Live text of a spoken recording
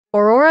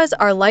Auroras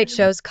are light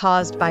shows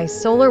caused by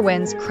solar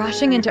winds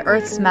crashing into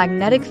Earth's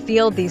magnetic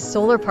field. These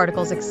solar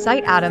particles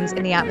excite atoms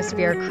in the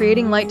atmosphere,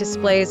 creating light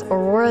displays.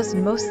 Auroras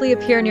mostly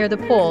appear near the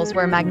poles,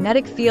 where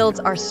magnetic fields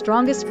are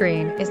strongest.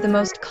 Green is the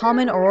most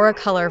common aurora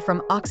color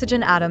from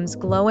oxygen atoms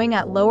glowing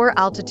at lower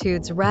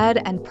altitudes.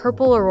 Red and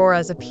purple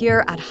auroras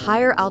appear at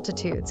higher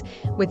altitudes.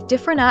 With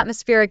different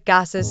atmospheric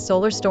gases,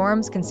 solar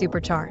storms can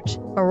supercharge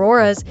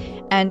auroras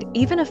and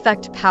even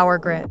affect power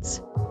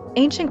grids.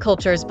 Ancient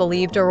cultures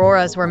believed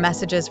auroras were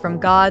messages from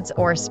gods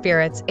or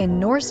spirits. In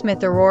Norse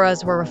myth,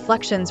 auroras were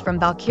reflections from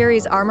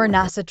Valkyrie's armor.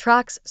 NASA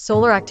tracks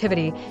solar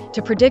activity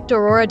to predict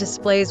aurora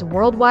displays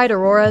worldwide.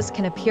 Auroras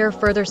can appear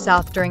further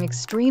south during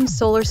extreme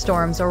solar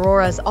storms.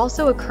 Auroras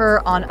also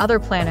occur on other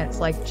planets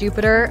like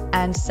Jupiter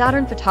and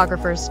Saturn.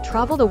 Photographers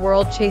travel the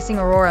world chasing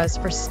auroras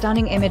for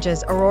stunning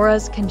images.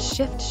 Auroras can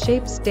shift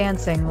shapes,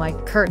 dancing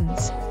like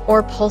curtains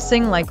or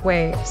pulsing like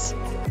waves.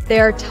 They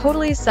are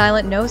totally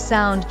silent, no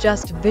sound,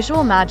 just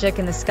visual magic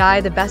in the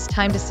sky. The best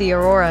time to see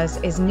auroras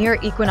is near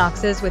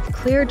equinoxes with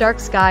clear, dark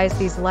skies.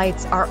 These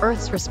lights are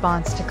Earth's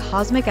response to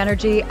cosmic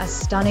energy, a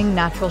stunning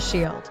natural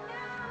shield.